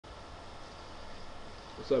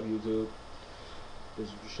What's up, YouTube? This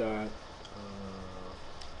is Rashad.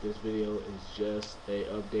 This video is just a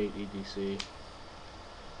update E.D.C.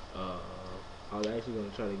 I was actually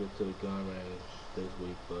going to try to get to the gun range this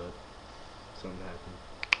week, but something happened.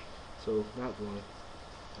 So, not going.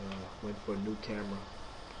 Went for a new camera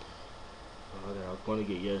that I was going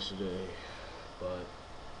to get yesterday, but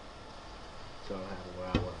something happened where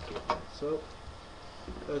I wasn't getting it. So,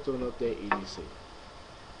 let's do an update E.D.C.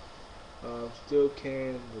 Still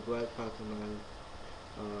carrying the black pocket knife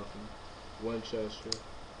from Winchester.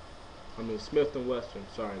 I mean Smith & Wesson.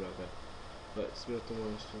 Sorry about that, but Smith &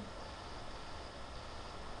 Wesson.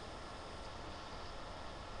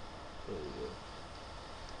 There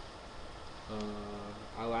we go.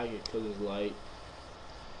 I like it because it's light.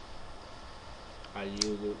 I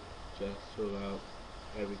use it just throughout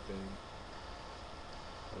everything.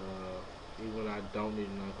 Even when I don't need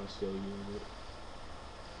a knife, I still use it.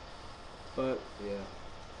 But yeah,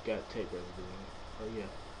 got tape residue on it. Oh yeah.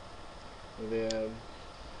 And then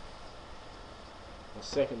my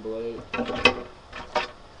second blade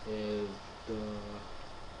is the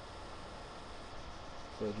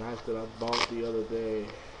knife that I bought the other day,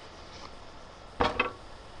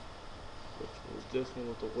 which was this one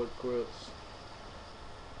with the wood grips.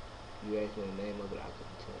 You asked me the name of it, I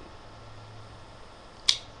couldn't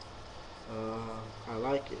tell you. I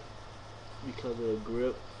like it because of the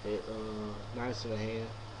grip. It nice in the hand,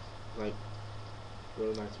 like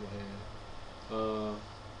real nice in my hand.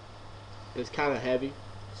 It's kind of heavy,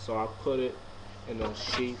 so I put it in a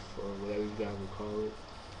sheath or whatever you guys would call it,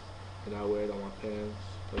 and I wear it on my pants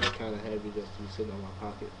because it's kind of heavy just to be sitting on my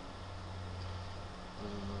pocket.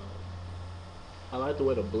 I like the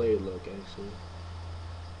way the blade look actually.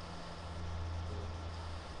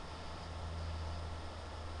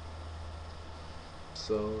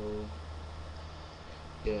 So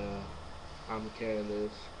yeah, I'm carrying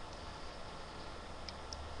this.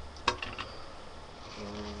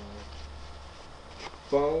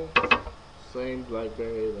 Phone, same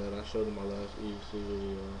BlackBerry that I showed in my last E.D.C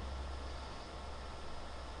video.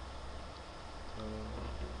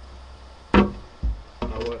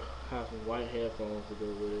 I will have some white headphones to go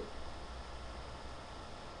with it.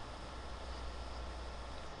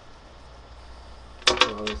 So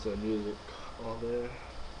I listen to music on there.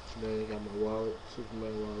 And then you got my wallet,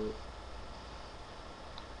 Superman wallet.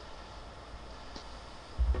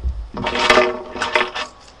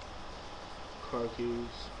 Car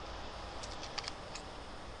keys.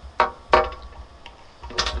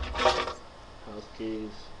 House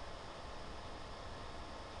keys.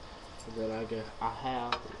 And then I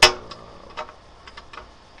have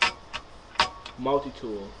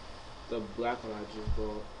multi-tool, the black one I just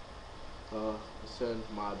bought. It's in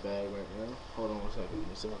my bag right now. Hold on one second, let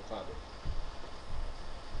me see my pocket.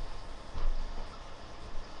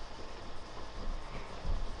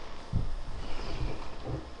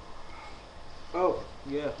 Oh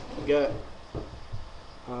yeah, got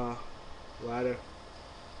lighter,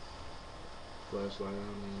 flashlight. I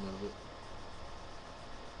don't even know it.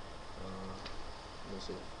 Let's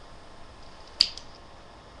see.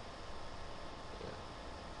 Yeah,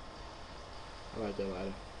 I like that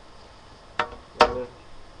lighter.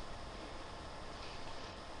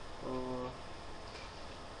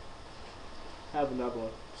 Have another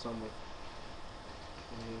one somewhere.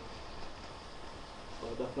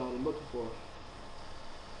 But that's not what I'm looking for.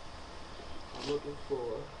 I'm looking for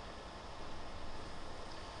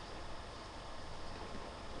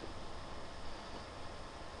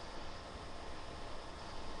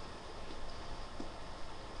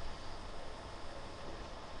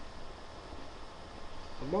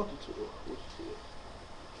a multi-tool. Which is it?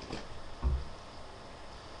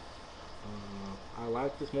 I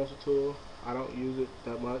like this multi-tool. I don't use it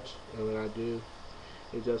that much, and when I do,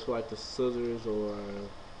 it's just like the scissors or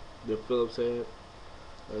the Phillips head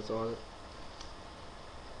that's on it.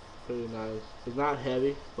 Pretty nice. It's not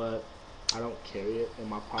heavy, but I don't carry it in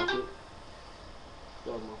my pocket.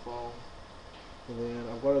 Got my phone. And then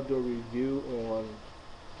I'm gonna do a review on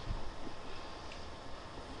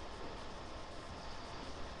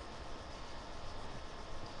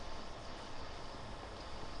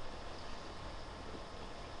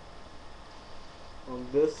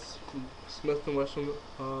this Smith & Wesson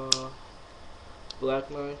black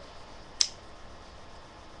knife.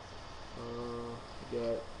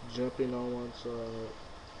 Got jumping on one side,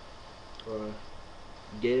 or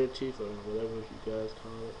gator teeth, or whatever you guys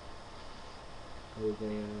call it. And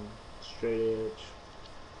then straight edge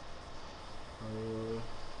on the other.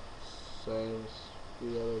 Same as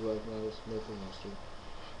the other black knife, Smith & Wesson.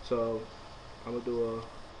 So I'm gonna do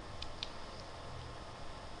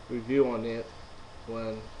a review on it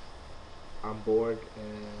when I'm bored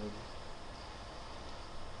and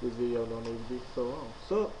this video don't need to be so long.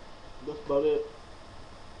 So that's about it.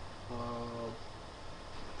 Um,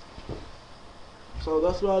 so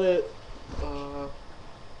that's about it.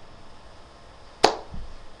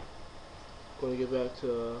 Gonna get back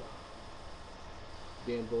to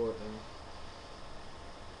being bored now.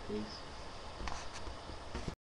 Peace.